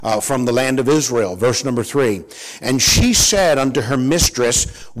from the land of Israel. Verse number 3. And she said unto her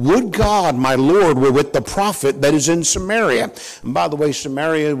mistress, would God, my Lord, were with the prophet that is in Samaria. And by the way,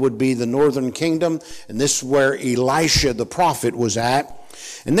 Samaria would be the northern kingdom, and this is where Elisha the prophet was at.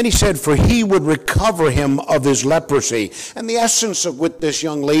 And then he said, for he would recover him of his leprosy. And the essence of what this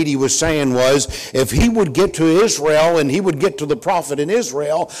young lady was saying was, if he would get to Israel and he would get to the prophet in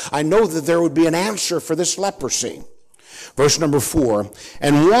Israel, I know that there would be an answer for this leprosy. Verse number 4,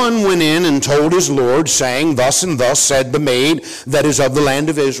 and one went in and told his Lord, saying, thus and thus said the maid that is of the land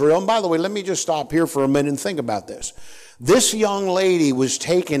of Israel. And by the way, let me just stop here for a minute and think about this. This young lady was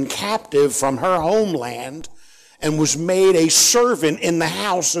taken captive from her homeland and was made a servant in the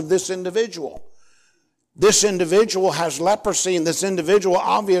house of this individual. This individual has leprosy, and this individual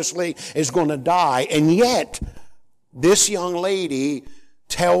obviously is going to die. And yet, this young lady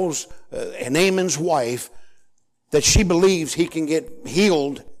tells Naaman's wife that she believes he can get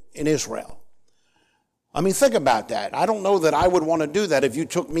healed in Israel. I mean, think about that. I don't know that I would want to do that if you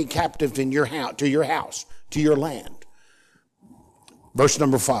took me captive in your house, to your land. Verse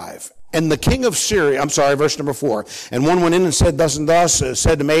number 5. And the king of Syria, verse number 4. And one went in and said, thus and thus,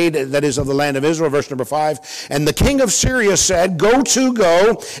 said the maid that is of the land of Israel, verse number 5. And the king of Syria said, go,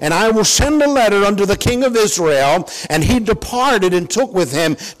 and I will send a letter unto the king of Israel. And he departed and took with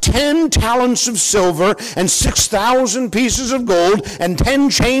him 10 talents of silver and 6,000 pieces of gold and 10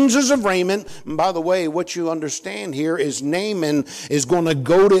 changes of raiment. And by the way, what you understand here is Naaman is going to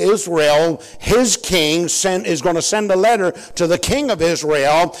go to Israel. His king is going to send a letter to the king of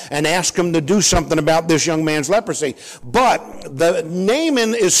Israel and ask him to do something about this young man's leprosy. But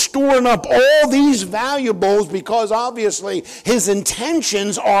Naaman is storing up all these valuables because obviously his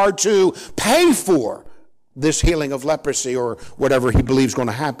intentions are to pay for this healing of leprosy or whatever he believes going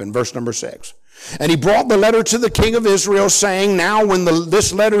to happen. Verse number 6. And he brought the letter to the king of Israel, saying, now when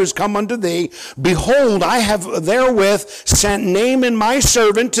this letter is come unto thee, behold, I have therewith sent Naaman my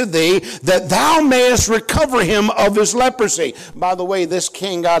servant to thee, that thou mayest recover him of his leprosy. By the way, this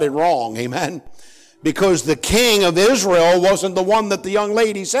king got it wrong, amen? Because the king of Israel wasn't the one that the young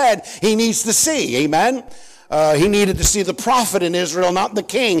lady said he needs to see, amen? He needed to see the prophet in Israel, not the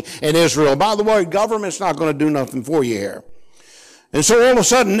king in Israel. By the way, government's not going to do nothing for you here. And so all of a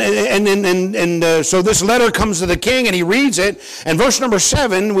sudden, so this letter comes to the king, and he reads it. And verse number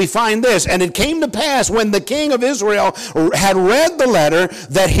 7, we find this. And it came to pass, when the king of Israel had read the letter,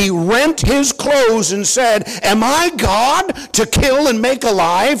 that he rent his clothes and said, am I God to kill and make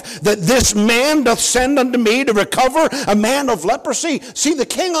alive, that this man doth send unto me to recover a man of leprosy? See, the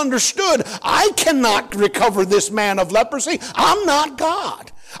king understood, I cannot recover this man of leprosy. I'm not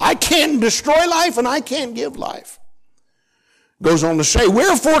God. I can't destroy life, and I can't give life. Goes on to say,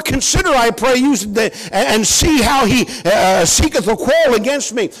 wherefore consider, I pray you, and see how he seeketh a quarrel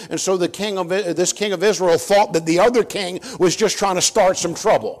against me. And so this king of Israel thought that the other king was just trying to start some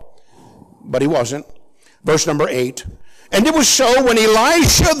trouble. But he wasn't. Verse number 8. And it was so, when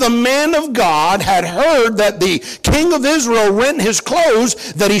Elisha, the man of God, had heard that the king of Israel rent his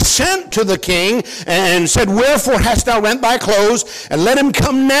clothes, that he sent to the king and said, wherefore hast thou rent thy clothes? And let him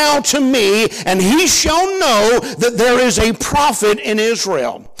come now to me, and he shall know that there is a prophet in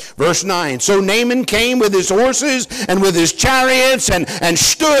Israel. Verse 9, so Naaman came with his horses and with his chariots and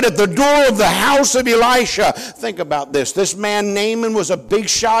stood at the door of the house of Elisha. Think about this. This man Naaman was a big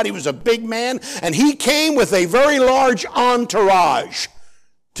shot. He was a big man, and he came with a very large entourage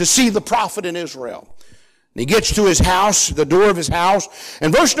to see the prophet in Israel. And he gets to his house, the door of his house,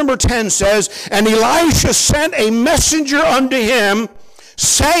 and verse number 10 says, and Elisha sent a messenger unto him,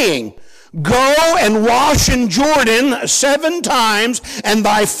 saying, go and wash in Jordan 7 times, and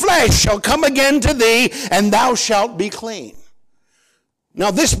thy flesh shall come again to thee, and thou shalt be clean.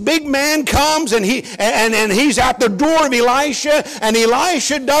 Now this big man comes, and he's at the door of Elisha, and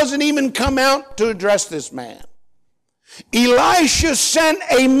Elisha doesn't even come out to address this man. Elisha sent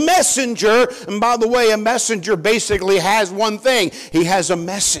a messenger, and by the way, a messenger basically has one thing. He has a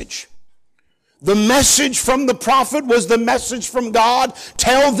message. The message from the prophet was the message from God.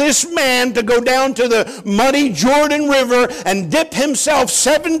 Tell this man to go down to the muddy Jordan River and dip himself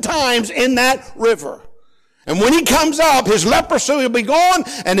 7 times in that river. And when he comes up, his leprosy will be gone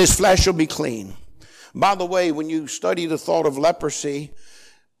and his flesh will be clean. By the way, when you study the thought of leprosy,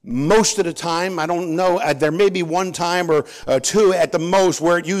 most of the time, I don't know, there may be one time or 2 at the most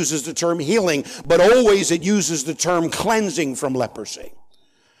where it uses the term healing, but always it uses the term cleansing from leprosy.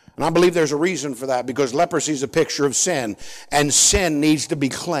 And I believe there's a reason for that, because leprosy is a picture of sin, and sin needs to be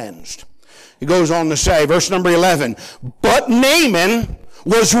cleansed. He goes on to say, verse number 11, but Naaman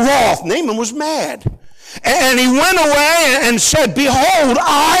was wroth. Naaman was mad. And he went away and said, behold,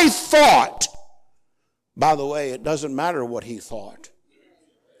 I thought. By the way, it doesn't matter what he thought.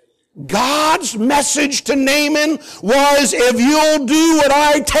 God's message to Naaman was, if you'll do what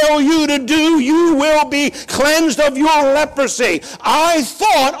I tell you to do, you will be cleansed of your leprosy. I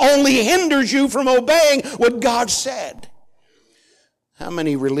thought only hinders you from obeying what God said. How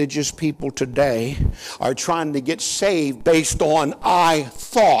many religious people today are trying to get saved based on I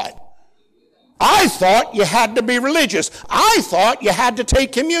thought? I thought you had to be religious. I thought you had to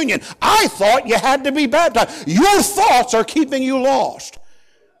take communion. I thought you had to be baptized. Your thoughts are keeping you lost.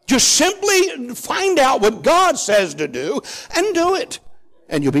 Just simply find out what God says to do and do it,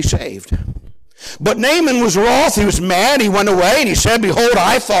 and you'll be saved. But Naaman was wroth. He was mad. He went away, and he said, behold,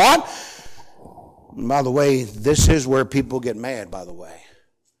 I thought. And by the way, this is where people get mad, by the way.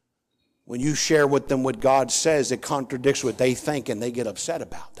 When you share with them what God says, it contradicts what they think, and they get upset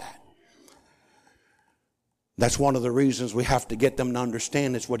about that. That's one of the reasons we have to get them to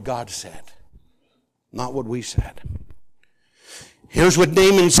understand it's what God said, not what we said. Here's what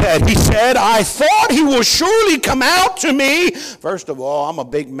Naaman said. He said, I thought he will surely come out to me. First of all, I'm a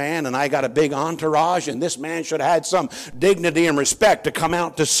big man and I got a big entourage, and this man should have had some dignity and respect to come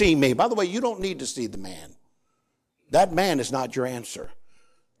out to see me. By the way, you don't need to see the man. That man is not your answer.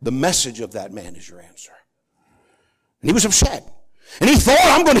 The message of that man is your answer. And he was upset. And he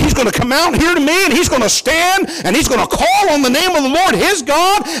thought, he's going to come out here to me, and he's going to stand, and he's going to call on the name of the Lord his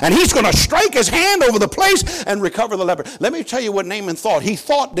God, and he's going to strike his hand over the place and recover the leper. Let me tell you what Naaman thought. He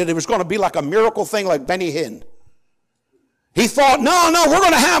thought that it was going to be like a miracle thing like Benny Hinn. He thought, no, we're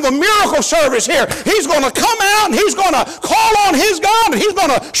going to have a miracle service here. He's going to come out, and he's going to call on his God, and he's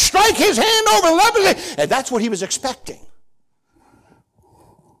going to strike his hand over the leper. And that's what he was expecting.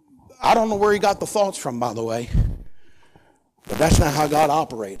 I don't know where he got the thoughts from, by the way. But that's not how God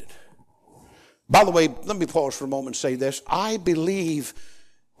operated. By the way, let me pause for a moment and say this. I believe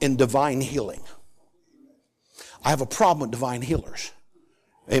in divine healing. I have a problem with divine healers.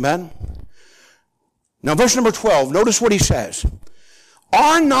 Amen? Now, verse number 12, notice what he says.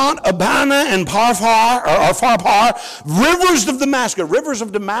 Are not Abana and Pharpar rivers of Damascus? Rivers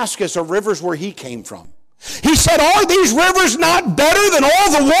of Damascus are rivers where he came from. He said, are these rivers not better than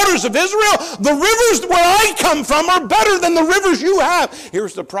all the waters of Israel? The rivers where I come from are better than the rivers you have.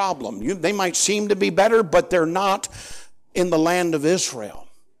 Here's the problem. They might seem to be better, but they're not in the land of Israel.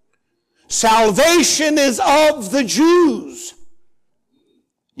 Salvation is of the Jews.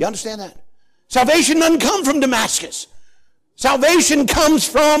 You understand that? Salvation doesn't come from Damascus. Salvation comes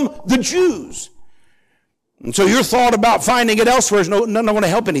from the Jews. And so your thought about finding it elsewhere is not going to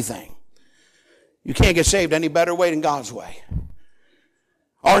help anything. You can't get saved any better way than God's way.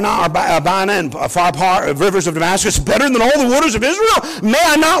 Are not Abana and Pharpar, rivers of Damascus, better than all the waters of Israel? May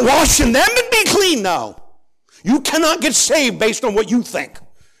I not wash in them and be clean? No. You cannot get saved based on what you think.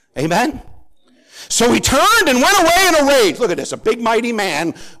 Amen? So he turned and went away in a rage. Look at this. A big mighty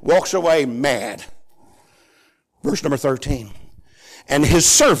man walks away mad. Verse number 13. And his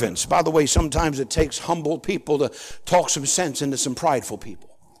servants, by the way, sometimes it takes humble people to talk some sense into some prideful people.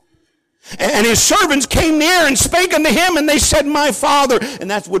 And his servants came near and spake unto him, and they said, my father, and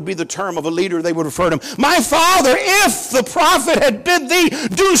that would be the term of a leader, they would refer to him, my father, if the prophet had bid thee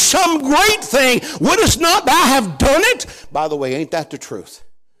do some great thing, wouldest not thou have done it? By the way, ain't that the truth?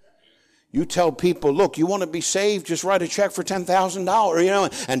 You tell people, look, you want to be saved, just write a check for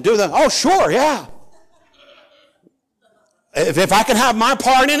 $10,000, and do that. Oh, sure, yeah. If I can have my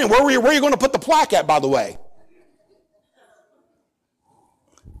part in it, where are you going to put the plaque at, by the way?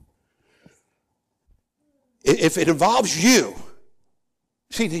 If it involves you,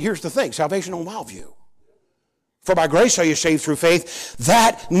 see, here's the thing. Salvation don't involve you. For by grace are you saved through faith,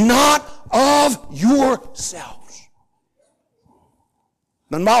 that not of yourselves.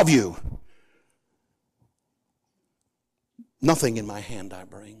 Doesn't involve you. Nothing in my hand I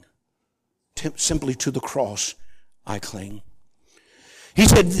bring. Simply to the cross I cling. He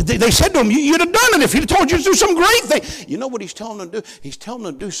said, they said to him, you'd have done it if he'd told you to do some great thing. You know what he's telling them to do? He's telling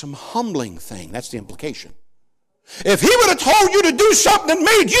them to do some humbling thing. That's the implication. If he would have told you to do something that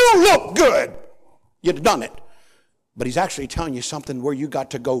made you look good, you'd have done it. But he's actually telling you something where you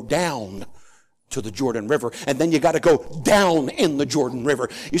got to go down to the Jordan River, and then you got to go down in the Jordan River.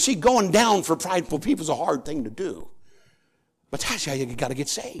 You see, going down for prideful people is a hard thing to do. But that's how you got to get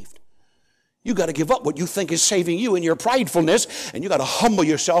saved. You got to give up what you think is saving you in your pridefulness, and you got to humble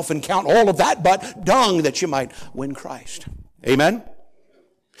yourself and count all of that but dung that you might win Christ. Amen?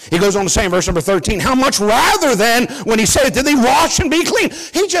 He goes on to say in verse number 13, how much rather then, when he said it, did they wash and be clean?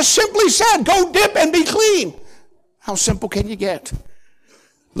 He just simply said, go dip and be clean. How simple can you get?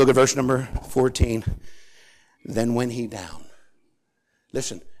 Look at verse number 14. Then went he down.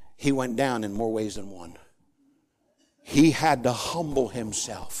 Listen, he went down in more ways than one. He had to humble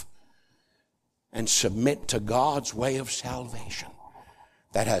himself and submit to God's way of salvation.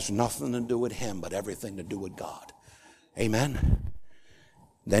 That has nothing to do with him, but everything to do with God. Amen.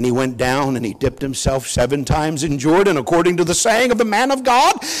 Then he went down and he dipped himself 7 times in Jordan, according to the saying of the man of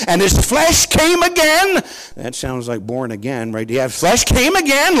God, and his flesh came again. That sounds like born again, right? Yeah, flesh came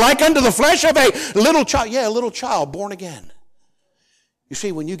again, like unto the flesh of a little child. Yeah, a little child, born again. You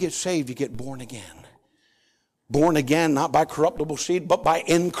see, when you get saved, you get born again. Born again, not by corruptible seed, but by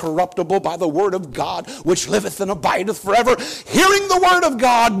incorruptible, by the word of God, which liveth and abideth forever. Hearing the word of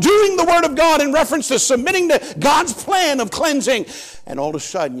God, doing the word of God in reference to submitting to God's plan of cleansing. And all of a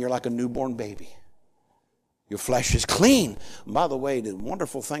sudden, you're like a newborn baby. Your flesh is clean. And by the way, the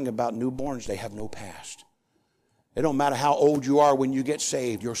wonderful thing about newborns, they have no past. It don't matter how old you are when you get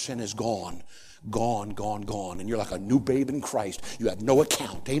saved, your sin is gone. Gone, gone, gone. And you're like a new babe in Christ. You have no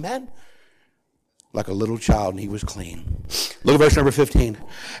account. Amen? Like a little child, and he was clean. Look at verse number 15.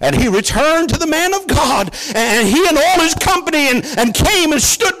 And he returned to the man of God, and he and all his company, and came and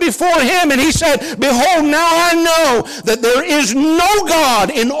stood before him, and he said, Behold, now I know that there is no God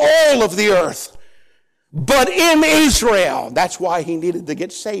in all of the earth, but in Israel. That's why he needed to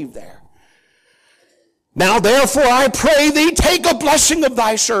get saved there. Now therefore I pray thee, take a blessing of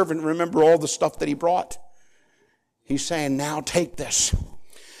thy servant. Remember all the stuff that he brought? He's saying, now take this.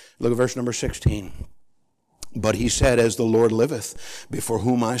 Look at verse number 16. But he said, As the Lord liveth, before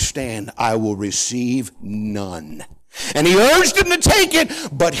whom I stand, I will receive none. And he urged him to take it,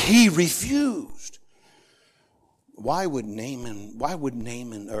 but he refused. Why would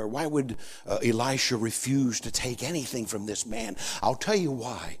Elisha refuse to take anything from this man? I'll tell you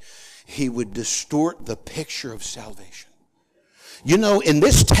why. He would distort the picture of salvation. You know, in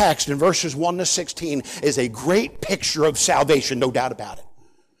this text, in verses 1 to 16, is a great picture of salvation, no doubt about it.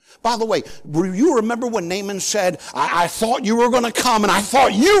 By the way, you remember when Naaman said, I thought you were going to come, and I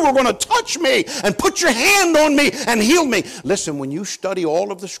thought you were going to touch me and put your hand on me and heal me. Listen, when you study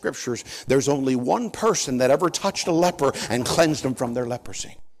all of the scriptures, there's only one person that ever touched a leper and cleansed them from their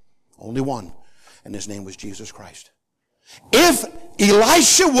leprosy. Only one. And his name was Jesus Christ. If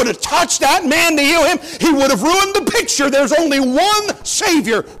Elisha would have touched that man to heal him, he would have ruined the picture. There's only one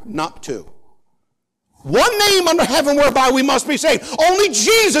Savior, not two. One name under heaven whereby we must be saved. Only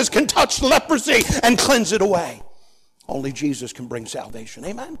Jesus can touch leprosy and cleanse it away. Only Jesus can bring salvation.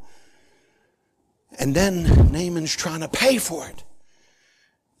 Amen? And then Naaman's trying to pay for it.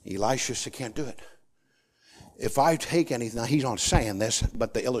 Elisha said, can't do it. If I take anything, now he's not saying this,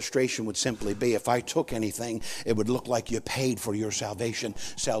 but the illustration would simply be, if I took anything, it would look like you paid for your salvation.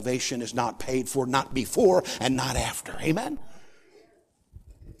 Salvation is not paid for, not before and not after. Amen?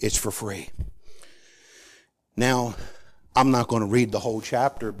 It's for free. Now, I'm not going to read the whole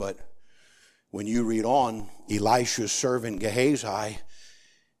chapter, but when you read on, Elisha's servant Gehazi,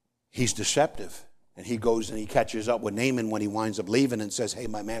 he's deceptive. And he goes and he catches up with Naaman when he winds up leaving and says, hey,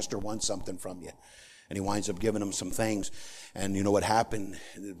 my master wants something from you. And he winds up giving him some things. And you know what happened?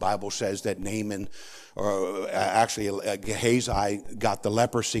 The Bible says that Naaman, or actually Gehazi, got the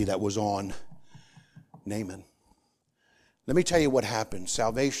leprosy that was on Naaman. Let me tell you what happened.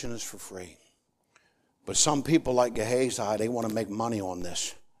 Salvation is for free. But some people like Gehazi, they want to make money on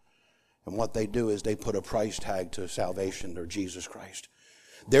this. And what they do is they put a price tag to salvation or Jesus Christ.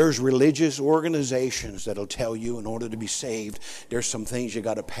 There's religious organizations that'll tell you in order to be saved, there's some things you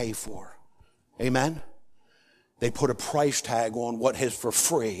got to pay for. Amen? They put a price tag on what is for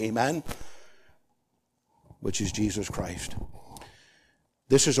free. Amen? Which is Jesus Christ.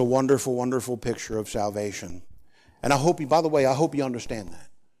 This is a wonderful, wonderful picture of salvation. And I hope you, by the way, I hope you understand that.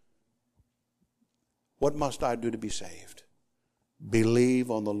 What must I do to be saved? Believe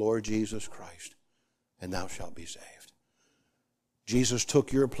on the Lord Jesus Christ, and thou shalt be saved. Jesus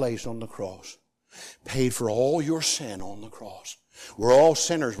took your place on the cross, paid for all your sin on the cross. We're all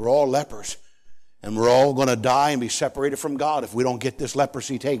sinners, we're all lepers, and we're all going to die and be separated from God if we don't get this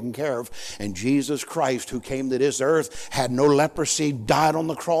leprosy taken care of. And Jesus Christ, who came to this earth, had no leprosy, died on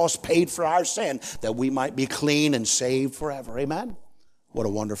the cross, paid for our sin, that we might be clean and saved forever. Amen? What a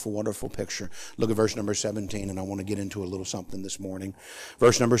wonderful, wonderful picture. Look at verse number 17, and I want to get into a little something this morning.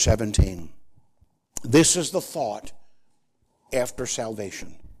 Verse number 17. This is the thought after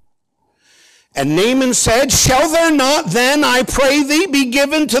salvation. And Naaman said, shall there not then, I pray thee, be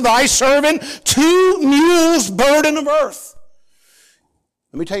given to thy servant 2 mules burden of earth?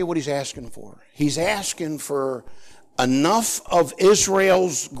 Let me tell you what he's asking for. He's asking for enough of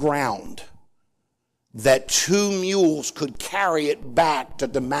Israel's ground that 2 mules could carry it back to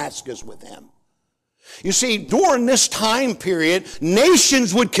Damascus with him. You see, during this time period,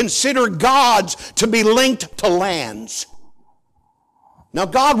 nations would consider gods to be linked to lands. Now,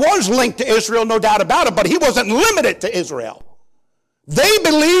 God was linked to Israel, no doubt about it, but he wasn't limited to Israel. They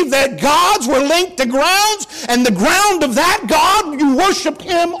believed that gods were linked to grounds, and the ground of that God, you worshiped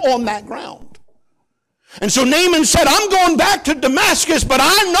him on that ground. And so Naaman said, I'm going back to Damascus, but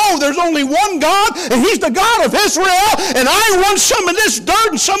I know there's only one God, and he's the God of Israel, and I want some of this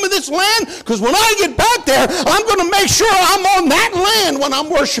dirt and some of this land, because when I get back there, I'm going to make sure I'm on that land when I'm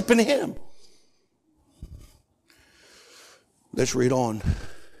worshiping him. Let's read on.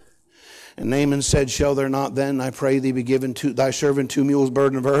 And Naaman said, shall there not then, I pray thee, be given to thy servant 2 mules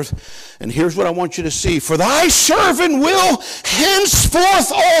burden of earth? And here's what I want you to see. For thy servant will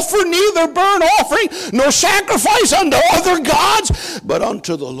henceforth offer neither burnt offering nor sacrifice unto other gods, but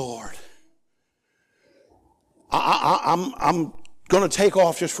unto the Lord. I'm going to take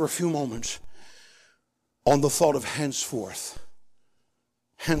off just for a few moments on the thought of henceforth.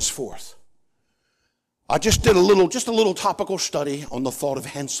 Henceforth. I just did a little topical study on the thought of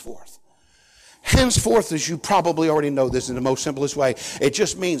henceforth. Henceforth, as you probably already know this in the most simplest way, it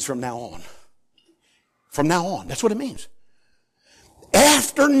just means from now on. From now on. That's what it means.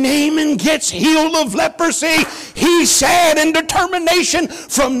 After Naaman gets healed of leprosy, he said in determination,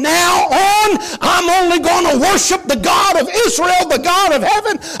 from now on, I'm only going to worship the God of Israel, the God of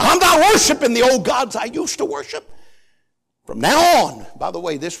heaven. I'm not worshiping the old gods I used to worship. From now on, by the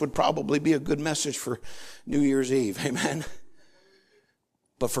way, this would probably be a good message for New Year's Eve. Amen.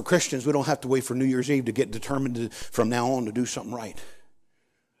 But for Christians, we don't have to wait for New Year's Eve to get determined from now on to do something right.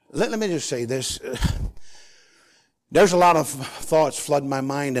 Let me just say this. There's a lot of thoughts flooding my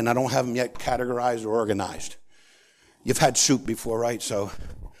mind, and I don't have them yet categorized or organized. You've had soup before, right? So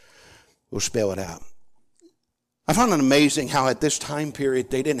we'll spell it out. I found it amazing how at this time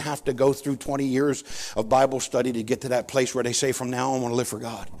period, they didn't have to go through 20 years of Bible study to get to that place where they say, from now on, I want to live for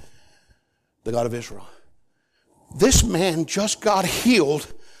God, the God of Israel. This man just got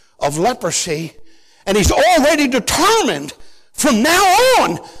healed of leprosy, and he's already determined, from now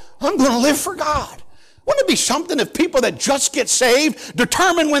on, I'm going to live for God. Wouldn't it be something if people that just get saved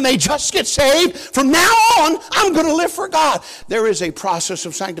determine when they just get saved, from now on, I'm going to live for God? There is a process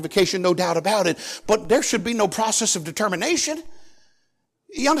of sanctification, no doubt about it, but there should be no process of determination.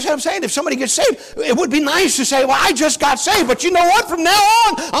 You understand what I'm saying? If somebody gets saved, it would be nice to say, well, I just got saved, but you know what? From now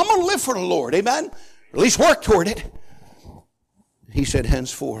on, I'm going to live for the Lord. Amen? At least work toward it. He said,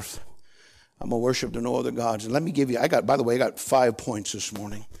 henceforth, I'm going to worship no other gods. And let me give you, by the way, I got 5 points this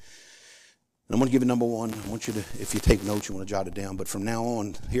morning. And I'm going to give you number 1. I want you to, if you take notes, you want to jot it down. But from now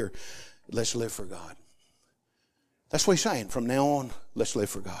on, here, let's live for God. That's what he's saying. From now on, let's live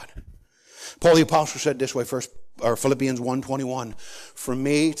for God. Paul the Apostle said this way, Philippians 1:21. For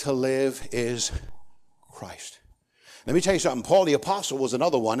me to live is Christ. Let me tell you something. Paul the Apostle was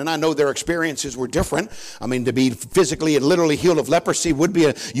another one, and I know their experiences were different. I mean, to be physically and literally healed of leprosy would be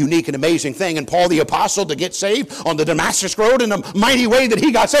a unique and amazing thing. And Paul the Apostle, to get saved on the Damascus Road in the mighty way that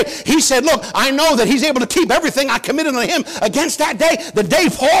he got saved, he said, look, I know that he's able to keep everything I committed to him against that day. The day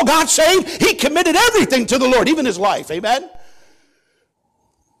Paul got saved, he committed everything to the Lord, even his life. Amen?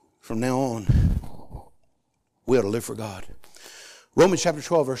 From now on, we ought to live for God. Romans chapter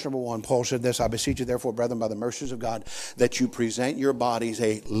 12, verse number 1, Paul said this, I beseech you therefore, brethren, by the mercies of God, that you present your bodies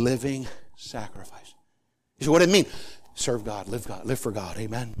a living sacrifice. You say, what does it mean? Serve God, live for God.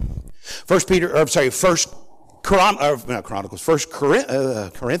 Amen. First Corinthians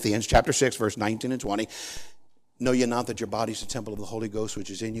chapter 6, verse 19 and 20. Know ye not that your body is the temple of the Holy Ghost, which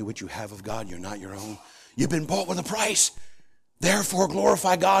is in you, which you have of God, you're not your own. You've been bought with a price. Therefore,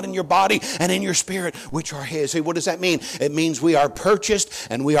 glorify God in your body and in your spirit, which are his. Hey, what does that mean? It means we are purchased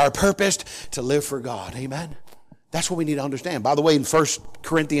and we are purposed to live for God. Amen? That's what we need to understand. By the way, in 1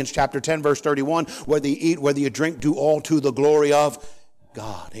 Corinthians chapter 10, verse 31, whether you eat, whether you drink, do all to the glory of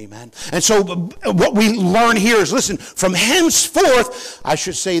God. Amen? And so what we learn here is, listen, from henceforth, I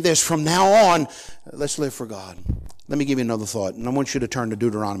should say this, from now on, let's live for God. Let me give you another thought, and I want you to turn to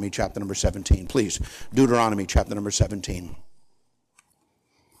Deuteronomy chapter number 17. Please, Deuteronomy chapter number 17.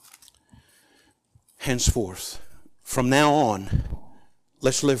 Henceforth, from now on,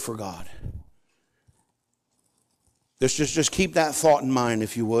 let's live for God. Just keep that thought in mind,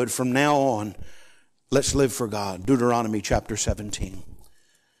 if you would. From now on, let's live for God. Deuteronomy chapter 17.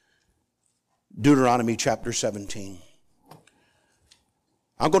 Deuteronomy chapter 17.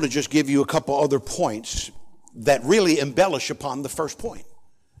 I'm going to just give you a couple other points that really embellish upon the first point.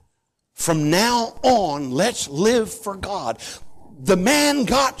 From now on, let's live for God. The man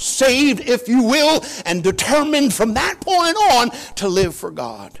got saved, if you will, and determined from that point on to live for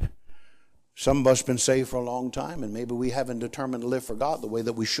God. Some of us have been saved for a long time, and maybe we haven't determined to live for God the way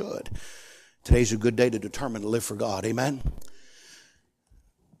that we should. Today's a good day to determine to live for God. Amen?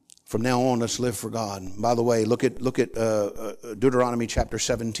 From now on, let's live for God. By the way, look at Deuteronomy chapter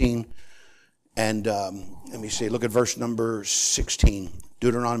 17. And let me see, look at verse number 16.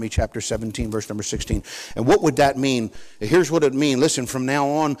 Deuteronomy chapter 17, verse number 16. And what would that mean? Here's what it means. Listen, from now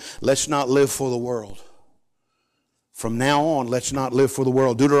on, let's not live for the world. From now on, let's not live for the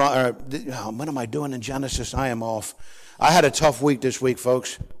world. What am I doing in Genesis? I am off. I had a tough week this week,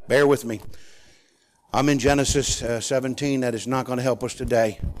 folks. Bear with me. I'm in Genesis 17. That is not going to help us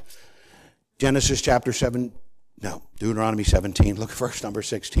today. Deuteronomy 17. Look at verse number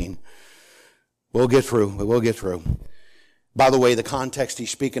 16. We'll get through. By the way, the context he's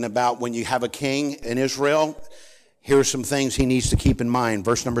speaking about, when you have a king in Israel, here's some things he needs to keep in mind.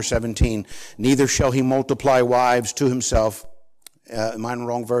 Verse number 17. Neither shall he multiply wives to himself. Am I in the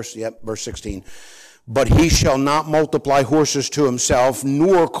wrong verse? Yep, verse 16. But he shall not multiply horses to himself,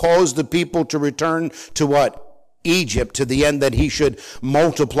 nor cause the people to return to what? Egypt, to the end that he should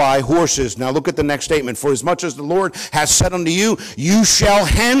multiply horses. Now look at the next statement. For as much as the Lord has said unto you, you shall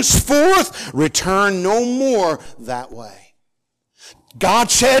henceforth return no more that way.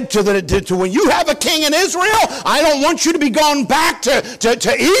 God said to when you have a king in Israel, I don't want you to be gone back to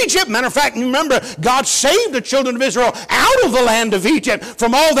Egypt. Matter of fact, remember, God saved the children of Israel out of the land of Egypt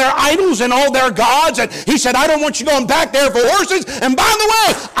from all their idols and all their gods. And he said, I don't want you going back there for horses. And by the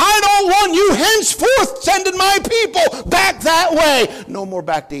way, I don't want you henceforth sending my people back that way. No more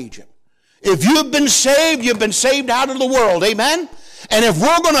back to Egypt. If you've been saved out of the world. Amen? And if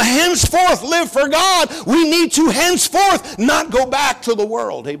we're going to henceforth live for God, we need to henceforth not go back to the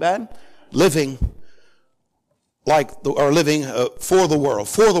world. Amen? Living for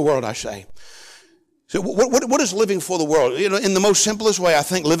the world, I say. So what is living for the world? You know, in the most simplest way, I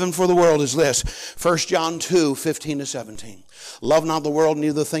think living for the world is this. 1 John 2, 15 to 17. Love not the world,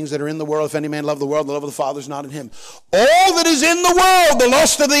 neither the things that are in the world. If any man love the world, the love of the Father is not in him. All that is in the world, the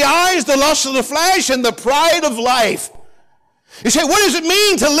lust of the eyes, the lust of the flesh, and the pride of life. You say, what does it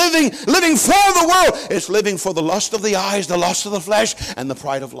mean to living for the world? It's living for the lust of the eyes, the lust of the flesh, and the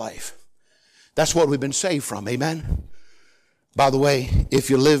pride of life. That's what we've been saved from. Amen? By the way, if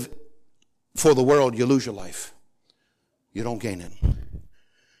you live for the world, you lose your life. You don't gain it.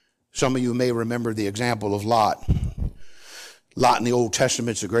 Some of you may remember the example of Lot. Lot in the Old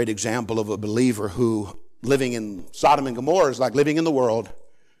Testament is a great example of a believer who living in Sodom and Gomorrah is like living in the world.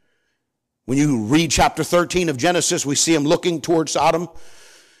 When you read chapter 13 of Genesis, we see him looking towards Sodom.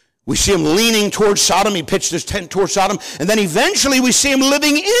 We see him leaning towards Sodom. He pitched his tent towards Sodom. And then eventually we see him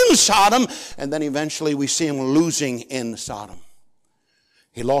living in Sodom. And then eventually we see him losing in Sodom.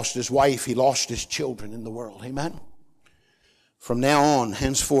 He lost his wife. He lost his children in the world. Amen? From now on,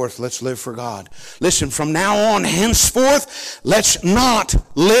 henceforth, let's live for God. Listen, from now on, henceforth, let's not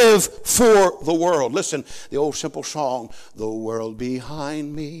live for the world. Listen, the old simple song, the world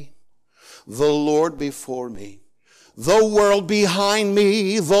behind me, the Lord before me. The world behind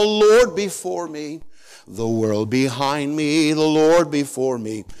me, the Lord before me. The world behind me, the Lord before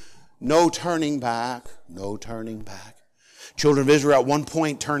me. No turning back, no turning back. Children of Israel at one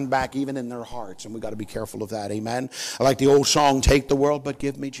point turned back even in their hearts, and we've got to be careful of that. Amen. I like the old song, take the world, but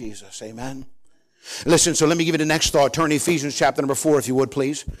give me Jesus. Amen. Listen, so let me give you the next thought. Turn to Ephesians chapter number 4, if you would,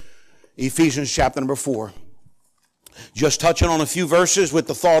 please. Ephesians chapter number 4. Just touching on a few verses with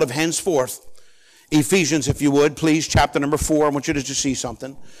the thought of henceforth. Ephesians, if you would, please, chapter number 4. I want you to just see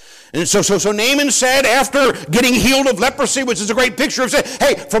something. And so Naaman said, after getting healed of leprosy, which is a great picture of saying,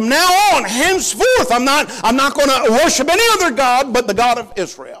 hey, from now on, henceforth, I'm not going to worship any other God but the God of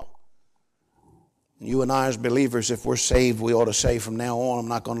Israel. And you and I as believers, if we're saved, we ought to say, from now on, I'm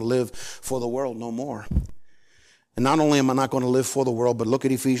not going to live for the world no more. And not only am I not going to live for the world, but look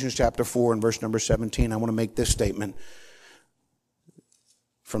at Ephesians chapter 4 and verse number 17. I want to make this statement.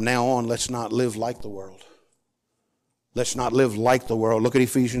 From now on, let's not live like the world. Let's not live like the world. Look at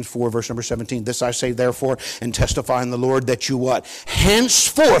Ephesians 4, verse number 17. This I say, therefore, and testify in the Lord, that you what?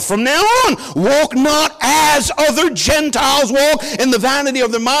 Henceforth, from now on, walk not as other Gentiles walk, in the vanity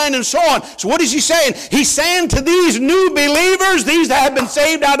of their mind, and so on. So what is he saying? He's saying to these new believers, these that have been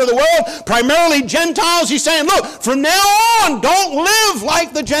saved out of the world, primarily Gentiles, he's saying, look, from now on, don't live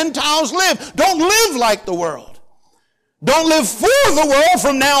like the Gentiles live. Don't live like the world. Don't live for the world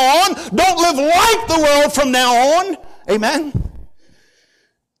from now on. Don't live like the world from now on. Amen.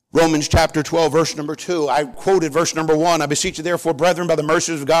 Romans chapter 12, verse number 2. I quoted verse number 1. I beseech you therefore, brethren, by the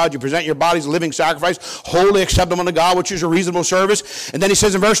mercies of God, you present your bodies a living sacrifice, wholly acceptable unto God, which is a reasonable service. And then he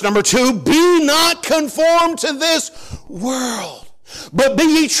says in verse number 2, be not conformed to this world. but be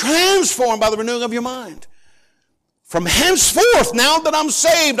ye transformed by the renewing of your mind. From henceforth, now that I'm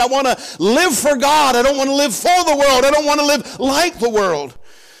saved, I want to live for God. I don't want to live for the world. I don't want to live like the world.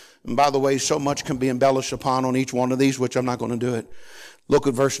 And by the way, so much can be embellished upon on each one of these, which I'm not going to do it. Look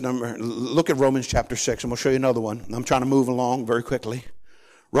at Romans chapter 6, and we'll show you another one. I'm trying to move along very quickly.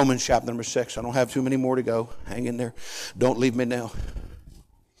 Romans chapter number 6. I don't have too many more to go. Hang in there. Don't leave me now.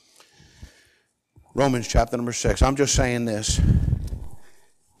 Romans chapter number 6. I'm just saying this.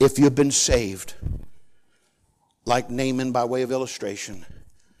 If you've been saved, like Naaman by way of illustration,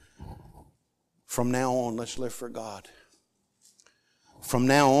 from now on, let's live for God. From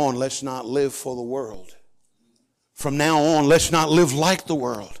now on, let's not live for the world. From now on, let's not live like the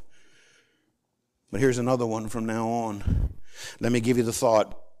world. But here's another one from now on. Let me give you the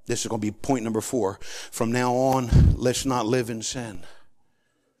thought. This is going to be point number 4. From now on, let's not live in sin.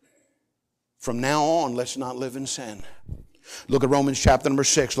 From now on, let's not live in sin. Look at Romans chapter number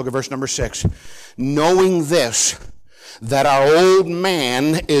 6. Look at verse number 6. Knowing this, that our old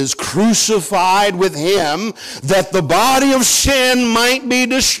man is crucified with him, that the body of sin might be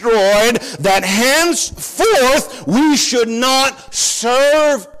destroyed, that henceforth we should not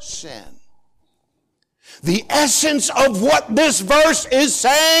serve sin. The essence of what this verse is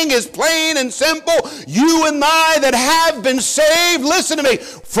saying is plain and simple. You and I that have been saved, listen to me.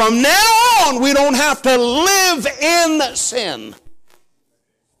 From now on, we don't have to live in sin.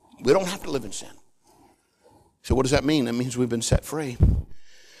 We don't have to live in sin. So what does that mean? That means we've been set free. You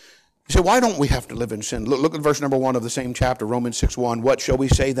say, why don't we have to live in sin? Look at verse number 1 of the same chapter, Romans 6:1. What shall we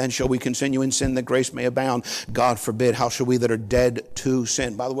say then? Shall we continue in sin that grace may abound? God forbid. How shall we that are dead to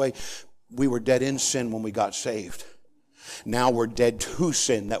sin? By the way, we were dead in sin when we got saved. Now we're dead to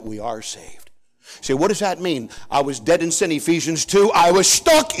sin that we are saved. See, what does that mean? I was dead in sin, Ephesians 2. I was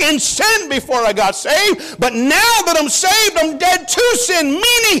stuck in sin before I got saved. But now that I'm saved, I'm dead to sin,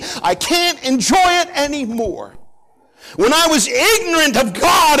 meaning I can't enjoy it anymore. When I was ignorant of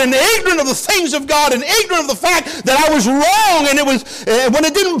God and ignorant of the things of God and ignorant of the fact that I was wrong, and it was when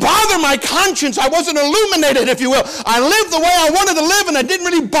it didn't bother my conscience, I wasn't illuminated, if you will. I lived the way I wanted to live, and it didn't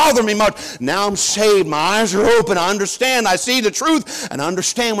really bother me much. Now I'm saved. My eyes are open. I understand. I see the truth, and I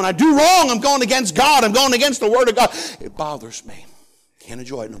understand when I do wrong, I'm going against God. I'm going against the Word of God. It bothers me. Can't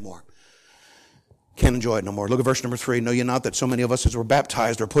enjoy it no more. Can't enjoy it no more. Look at verse number 3. Know ye not that so many of us as were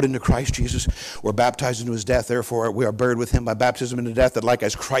baptized are put into Christ Jesus, were baptized into his death. Therefore we are buried with him by baptism into death, that like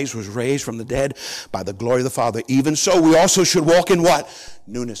as Christ was raised from the dead by the glory of the Father, even so we also should walk in what?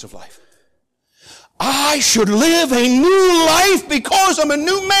 Newness of life. I should live a new life because I'm a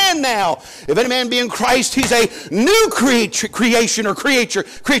new man now. If any man be in Christ, he's a new creation or creature.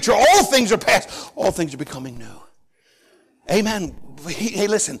 All things are past. All things are becoming new. Amen. Hey,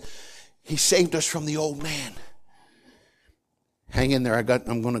 listen. He saved us from the old man. Hang in there.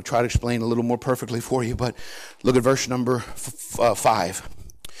 I'm going to try to explain a little more perfectly for you, but look at verse number 5.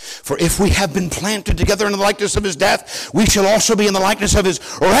 For if we have been planted together in the likeness of his death, we shall also be in the likeness of his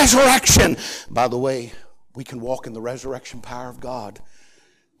resurrection. By the way, we can walk in the resurrection power of God,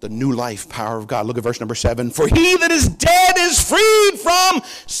 the new life power of God. Look at verse number 7. For he that is dead is freed from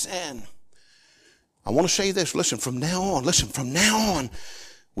sin. I want to say this. Listen, from now on,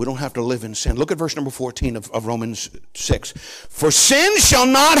 we don't have to live in sin. Look at verse number 14 of Romans 6. For sin shall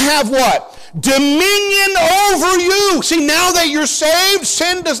not have what? Dominion over you. See, now that you're saved,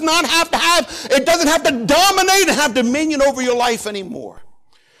 sin doesn't have to dominate and have dominion over your life anymore.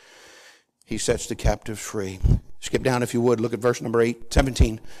 He sets the captives free. Skip down if you would. Look at verse number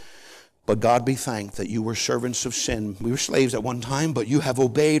 17. But God be thanked that you were servants of sin. We were slaves at one time, but you have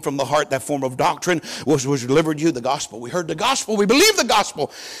obeyed from the heart that form of doctrine which was delivered you, the gospel. We heard the gospel. We believe the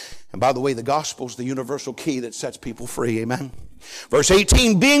gospel. And by the way, the gospel is the universal key that sets people free. Amen. Verse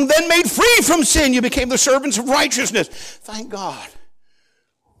 18, being then made free from sin, you became the servants of righteousness. Thank God.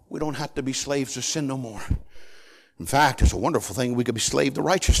 We don't have to be slaves of sin no more. In fact, it's a wonderful thing. We could be slave to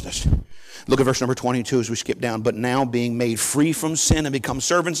righteousness. Look at verse number 22 as we skip down. But now being made free from sin and become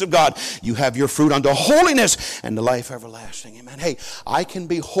servants of God, you have your fruit unto holiness and to life everlasting. Amen. Hey, I can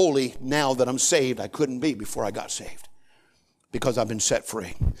be holy now that I'm saved. I couldn't be before I got saved because I've been set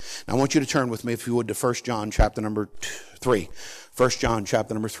free. Now I want you to turn with me, if you would, to 1 John chapter number 3. 1 John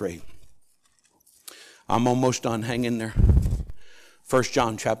chapter number 3. I'm almost done. Hang in there. 1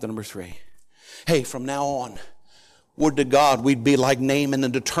 John chapter number 3. Hey, from now on, would to God we'd be like Naaman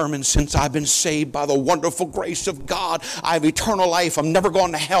and determined, since I've been saved by the wonderful grace of God, I have eternal life. I'm never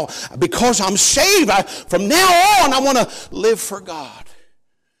going to hell. Because I'm saved, from now on, I want to live for God.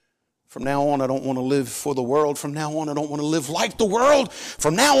 From now on, I don't want to live for the world. From now on, I don't want to live like the world.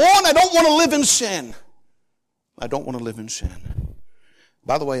 From now on, I don't want to live in sin. I don't want to live in sin.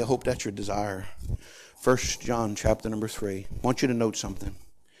 By the way, I hope that's your desire. 1 John chapter number 3. I want you to note something.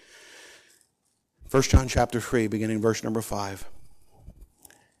 1 John chapter 3, beginning verse number 5.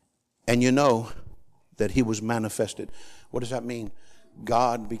 And you know that he was manifested. What does that mean?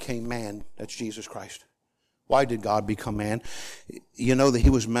 God became man. That's Jesus Christ. Why did God become man? You know that he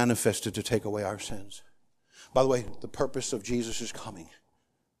was manifested to take away our sins. By the way, the purpose of Jesus is coming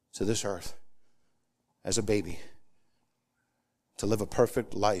to this earth as a baby, to live a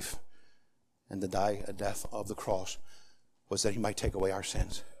perfect life and to die a death of the cross, was that he might take away our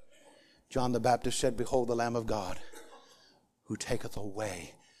sins. John the Baptist said, "Behold the Lamb of God, who taketh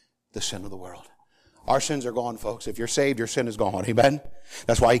away the sin of the world." Our sins are gone, folks. If you're saved, your sin is gone. Amen?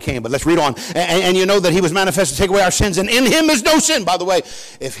 That's why he came. But let's read on. And you know that he was manifested to take away our sins, and in him is no sin. By the way,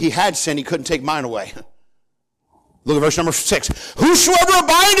 if he had sin, he couldn't take mine away. Look at verse number 6. Whosoever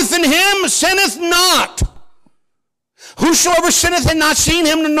abideth in him sinneth not. Whosoever sinneth had not seen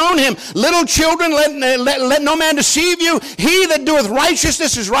him nor known him. Little children, let no man deceive you. He that doeth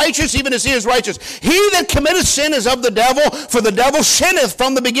righteousness is righteous, even as he is righteous. He that committeth sin is of the devil, for the devil sinneth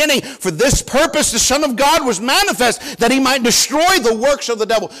from the beginning. For this purpose the Son of God was manifest, that he might destroy the works of the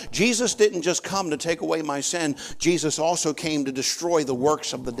devil. Jesus didn't just come to take away my sin. Jesus also came to destroy the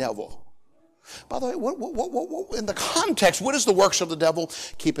works of the devil. By the way, in the context, what is the works of the devil?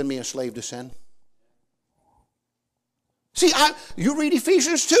 Keeping me a slave to sin. See, you read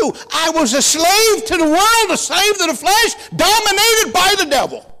Ephesians 2. I was a slave to the world, a slave to the flesh, dominated by the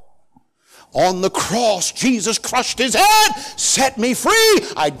devil. On the cross, Jesus crushed his head, set me free.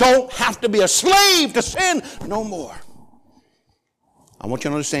 I don't have to be a slave to sin no more. I want you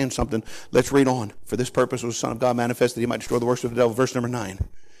to understand something. Let's read on. For this purpose was the Son of God manifested, that he might destroy the works of the devil. Verse number 9.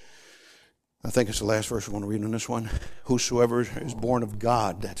 I think it's the last verse we want to read on this one. Whosoever is born of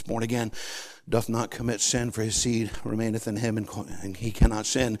God, that's born again, doth not commit sin, for his seed remaineth in him, and he cannot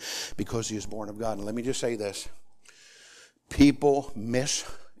sin because he is born of God. And let me just say this. People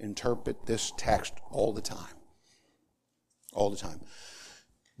misinterpret this text all the time. All the time.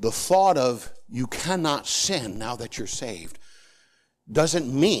 The thought of you cannot sin now that you're saved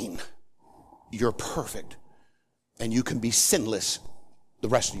doesn't mean you're perfect and you can be sinless the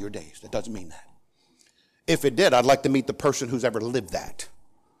rest of your days. That doesn't mean that. If it did, I'd like to meet the person who's ever lived that.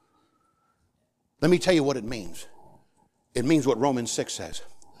 Let me tell you what it means. It means what Romans 6 says.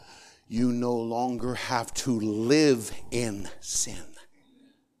 You no longer have to live in sin.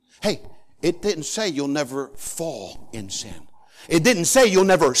 Hey, it didn't say you'll never fall in sin. It didn't say you'll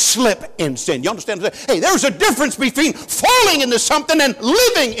never slip in sin. You understand? Hey, there's a difference between falling into something and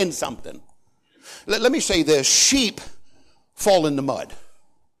living in something. Let me say this. Sheep fall in the mud.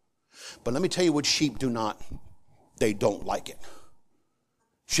 But let me tell you what sheep do not. They don't like it.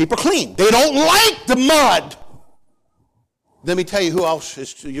 Sheep are clean. They don't like the mud. Let me tell you who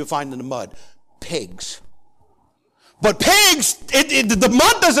else you find in the mud. Pigs. But pigs, the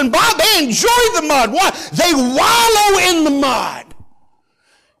mud doesn't bother. They enjoy the mud. Why? They wallow in the mud.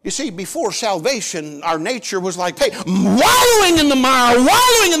 You see, before salvation, our nature was like, hey, wallowing in the mire,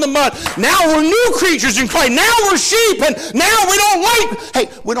 wallowing in the mud. Now we're new creatures in Christ. Now we're sheep, and now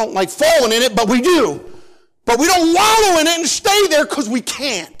we don't like falling in it, but we do. But we don't wallow in it and stay there because we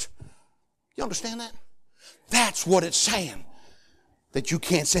can't. You understand that? That's what it's saying. That you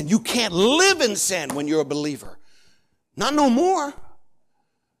can't sin. You can't live in sin when you're a believer. Not no more.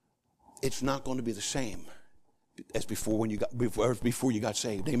 It's not going to be the same as before you got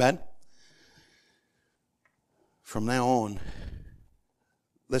saved. Amen? From now on,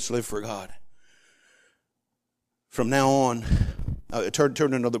 let's live for God. From now on, turn to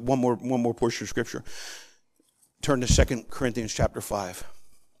one more portion of Scripture. Turn to 2 Corinthians chapter 5.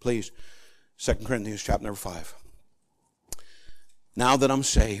 Please. 2 Corinthians chapter number 5. Now that I'm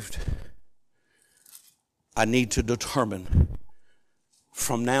saved, I need to determine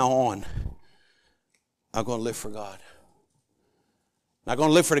from now on, I'm going to live for God. I'm not going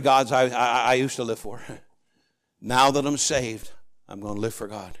to live for the gods I used to live for. Now that I'm saved, I'm going to live for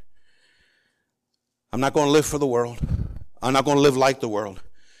God. I'm not going to live for the world. I'm not going to live like the world.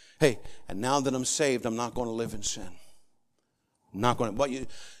 Hey, and now that I'm saved, I'm not going to live in sin. I'm not going to. But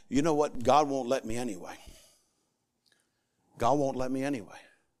you know what? God won't let me anyway. God won't let me anyway.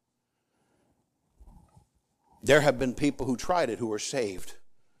 There have been people who tried it who were saved.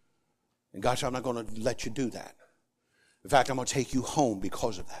 And God said, I'm not going to let you do that. In fact, I'm going to take you home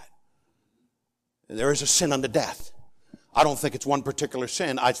because of that. And there is a sin unto death. I don't think it's one particular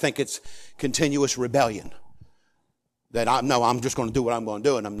sin. I think it's continuous rebellion. That I'm just going to do what I'm going to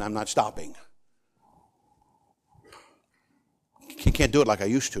do, and I'm not stopping. You can't do it like I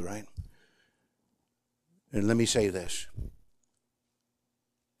used to, right? And let me say this.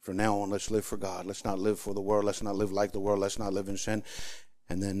 From now on, let's live for God. Let's not live for the world. Let's not live like the world. Let's not live in sin.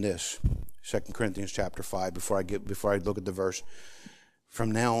 And then this, 2 Corinthians chapter 5, before I look at the verse.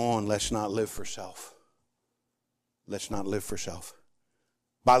 From now on, let's not live for self. Let's not live for self.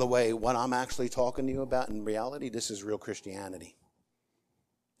 By the way, what I'm actually talking to you about in reality, this is real Christianity.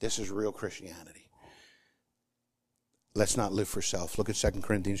 This is real Christianity. Let's not live for self. Look at 2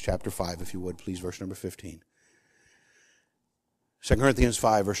 Corinthians chapter 5, if you would, please, verse number 15. 2 Corinthians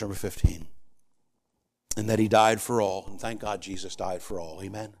 5, verse number 15. And that he died for all. And thank God Jesus died for all.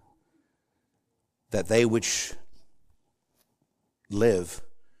 Amen. That they which live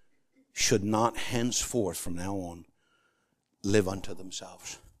should not henceforth, from now on, live unto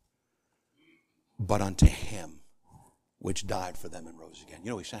themselves, but unto him which died for them and rose again. You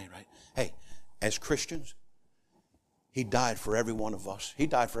know what he's saying, right? Hey, as Christians, he died for every one of us. He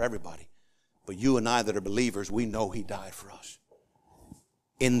died for everybody. But you and I that are believers, we know he died for us.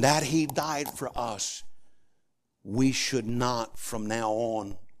 In that he died for us, we should not from now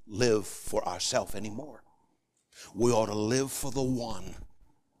on live for ourselves anymore. We ought to live for the one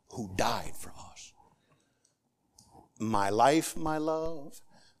who died for us. My life, my love,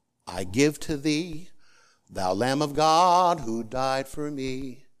 I give to thee, thou Lamb of God who died for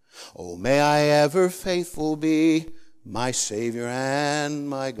me. Oh, may I ever faithful be, my Savior and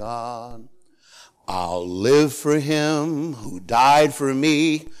my God. I'll live for him who died for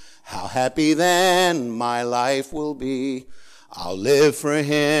me. How happy then my life will be. I'll live for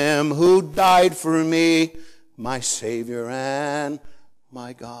him who died for me, my Savior and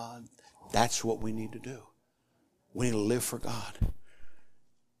my God. That's what we need to do. We need to live for God.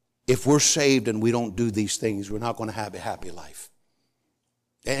 If we're saved and we don't do these things, we're not going to have a happy life.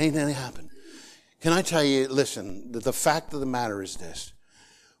 It ain't going to happen. Can I tell you, listen, the fact of the matter is this.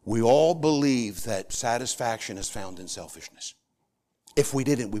 We all believe that satisfaction is found in selfishness. If we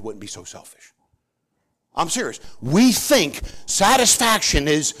didn't, we wouldn't be so selfish. I'm serious. We think satisfaction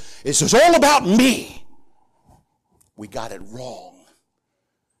is all about me. We got it wrong.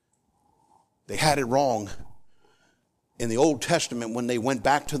 They had it wrong in the Old Testament when they went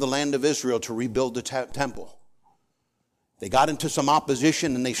back to the land of Israel to rebuild the temple. They got into some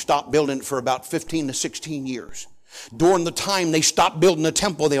opposition and they stopped building it for about 15 to 16 years. During the time they stopped building the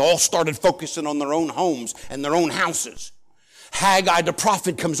temple, they all started focusing on their own homes and their own houses. Haggai the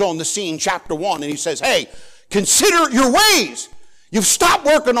prophet comes on the scene, chapter 1, and he says, hey, consider your ways. You've stopped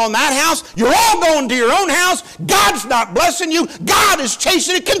working on that house. You're all going to your own house. God's not blessing you. God is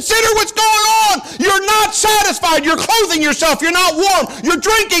chasing it. Consider what's going on. You're not satisfied. You're clothing yourself. You're not warm. You're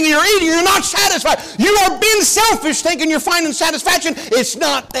drinking. You're eating. You're not satisfied. You are being selfish thinking you're finding satisfaction. It's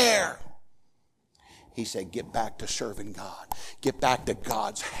not there. He said, get back to serving God. Get back to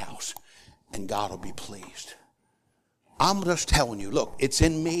God's house, and God will be pleased. I'm just telling you, look, it's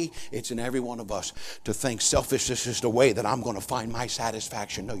in me, it's in every one of us to think selfishness is the way that I'm going to find my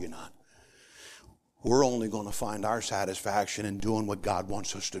satisfaction. No, you're not. We're only going to find our satisfaction in doing what God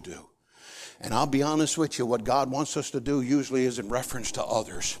wants us to do. And I'll be honest with you, what God wants us to do usually is in reference to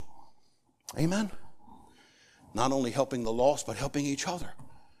others. Amen? Not only helping the lost, but helping each other.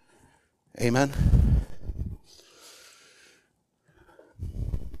 Amen?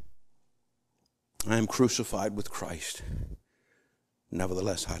 I am crucified with Christ.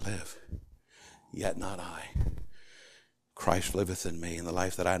 Nevertheless I live. Yet not I. Christ liveth in me. In the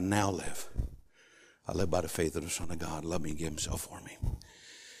life that I now live, I live by the faith of the Son of God. Love me and give himself for me.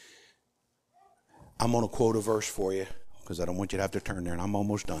 I'm going to quote a verse for you because I don't want you to have to turn there, and I'm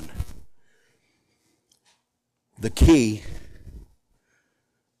almost done. The key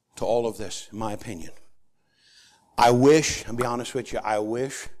to all of this, in my opinion, I'll be honest with you, I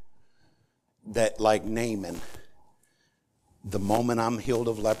wish that, like Naaman, the moment I'm healed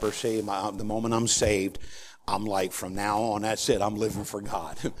of leprosy, the moment I'm saved, I'm like, from now on, that's it. I'm living for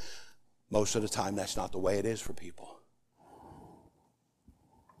God. Most of the time, that's not the way it is for people.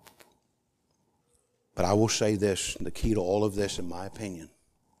 But I will say this, the key to all of this, in my opinion,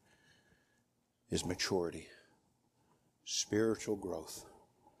 is maturity, spiritual growth.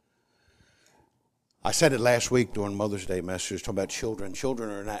 I said it last week during Mother's Day message, talking about children.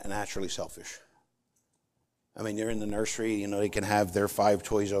 Children are naturally selfish. I mean, you're in the nursery, they can have their 5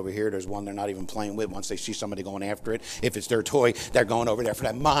 toys over here. There's one they're not even playing with. Once they see somebody going after it, if it's their toy, they're going over there for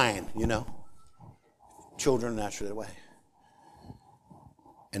that. Mine, Children are naturally that way.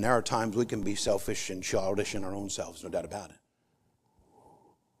 And there are times we can be selfish and childish in our own selves, no doubt about it.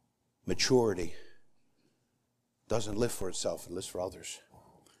 Maturity doesn't live for itself, it lives for others.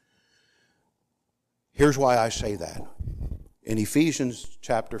 Here's why I say that. In Ephesians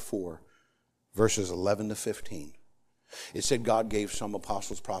chapter 4, verses 11 to 15, It said God gave some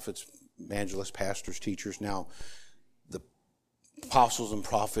apostles, prophets, evangelists, pastors, teachers. Now, the apostles and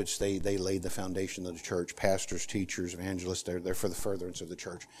prophets, they laid the foundation of the church. Pastors, teachers, evangelists, they're for the furtherance of the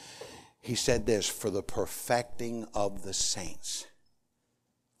church. He said this, for the perfecting of the saints,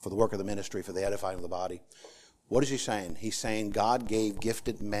 for the work of the ministry, for the edifying of the body. What is he saying? He's saying God gave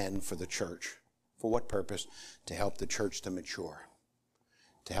gifted men for the church. For what purpose? To help the church to mature,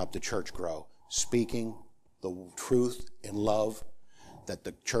 to help the church grow, speaking the truth in love, that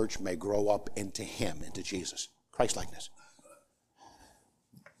the church may grow up into him, into Jesus, Christ-likeness.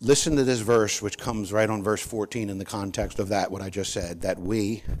 Listen to this verse, which comes right on verse 14 in the context of that, what I just said, that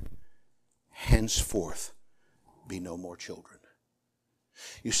we henceforth be no more children.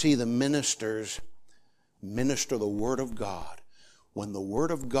 You see, the ministers minister the Word of God. When the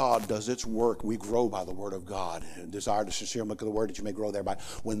Word of God does its work, we grow by the Word of God. Desire to sincerely look at the Word that you may grow thereby.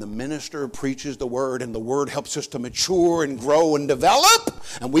 When the minister preaches the Word and the Word helps us to mature and grow and develop,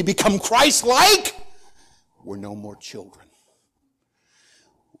 and we become Christ-like, we're no more children.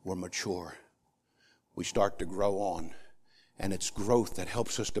 We're mature. We start to grow on. And it's growth that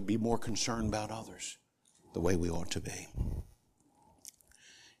helps us to be more concerned about others the way we ought to be.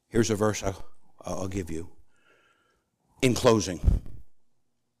 Here's a verse I'll give you. In closing,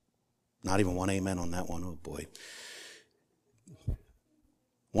 not even one amen on that one. Oh boy.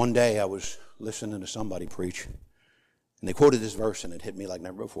 One day I was listening to somebody preach, and they quoted this verse, and it hit me like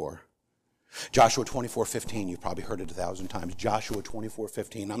never before. Joshua 24:15, you've probably heard it 1,000 times. Joshua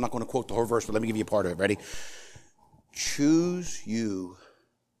 24:15. I'm not going to quote the whole verse, but let me give you a part of it. Ready? Choose you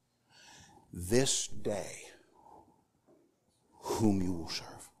this day whom you will serve.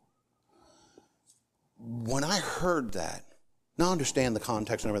 When I heard that, now I understand the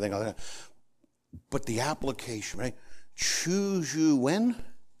context and everything like that, but the application, right? Choose you when?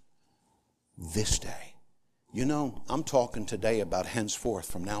 This day. You know, I'm talking today about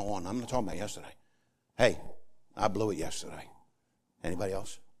henceforth from now on. I'm not talking about yesterday. Hey, I blew it yesterday. Anybody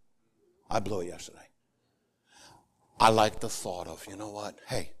else? I blew it yesterday. I like the thought of, you know what?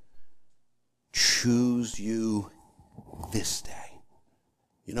 Hey, choose you this day.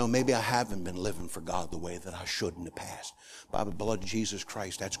 You know, maybe I haven't been living for God the way that I should in the past. By the blood of Jesus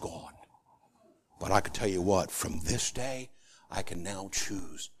Christ, that's gone. But I can tell you what, from this day, I can now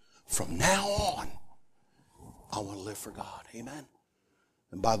choose. From now on, I want to live for God. Amen?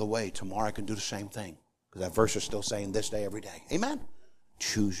 And by the way, tomorrow I can do the same thing. Because that verse is still saying this day, every day. Amen?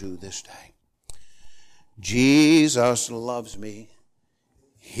 Choose you this day. Jesus loves me.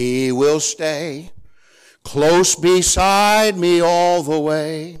 He will stay close beside me all the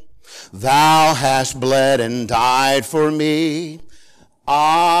way. Thou hast bled and died for me.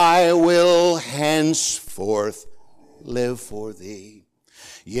 I will henceforth live for thee.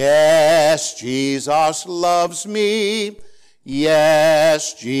 Yes, Jesus loves me.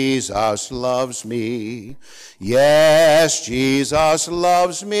 Yes, Jesus loves me. Yes, Jesus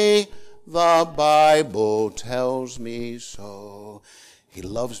loves me. The Bible tells me so. He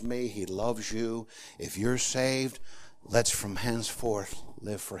loves me. He loves you. If you're saved, let's from henceforth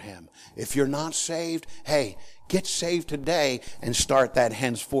live for him. If you're not saved, hey, get saved today and start that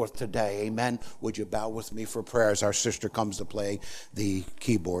henceforth today. Amen. Would you bow with me for prayer as our sister comes to play the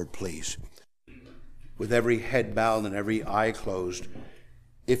keyboard, please? With every head bowed and every eye closed.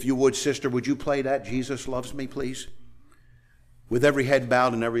 If you would, sister, would you play that Jesus Loves Me, please? With every head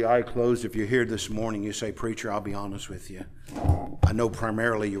bowed and every eye closed, if you're here this morning, you say, preacher, I'll be honest with you. I know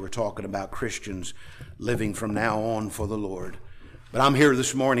primarily you were talking about Christians living from now on for the Lord. But I'm here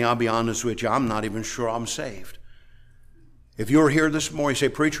this morning, I'll be honest with you, I'm not even sure I'm saved. If you're here this morning, you say,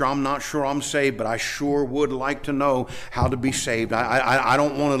 preacher, I'm not sure I'm saved, but I sure would like to know how to be saved. I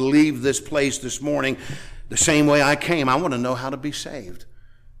don't want to leave this place this morning the same way I came. I want to know how to be saved.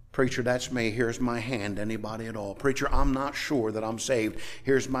 Preacher, that's me. Here's my hand. Anybody at all? Preacher, I'm not sure that I'm saved.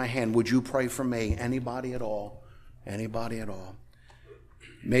 Here's my hand. Would you pray for me? Anybody at all? Anybody at all?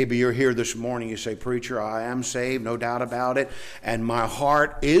 Maybe you're here this morning. You say, preacher, I am saved, no doubt about it. And my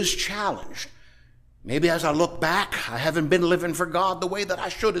heart is challenged. Maybe as I look back, I haven't been living for God the way that I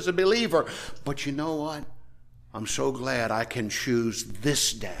should as a believer. But you know what? I'm so glad I can choose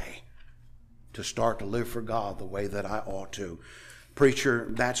this day to start to live for God the way that I ought to. Preacher,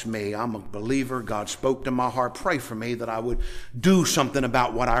 that's me. I'm a believer. God spoke to my heart. Pray for me that I would do something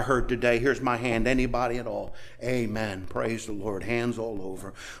about what I heard today. Here's my hand. Anybody at all? Amen. Praise the Lord. Hands all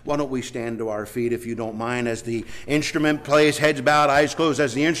over. Why don't we stand to our feet, if you don't mind, as the instrument plays, heads bowed, eyes closed,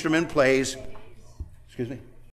 as the instrument plays. Excuse me.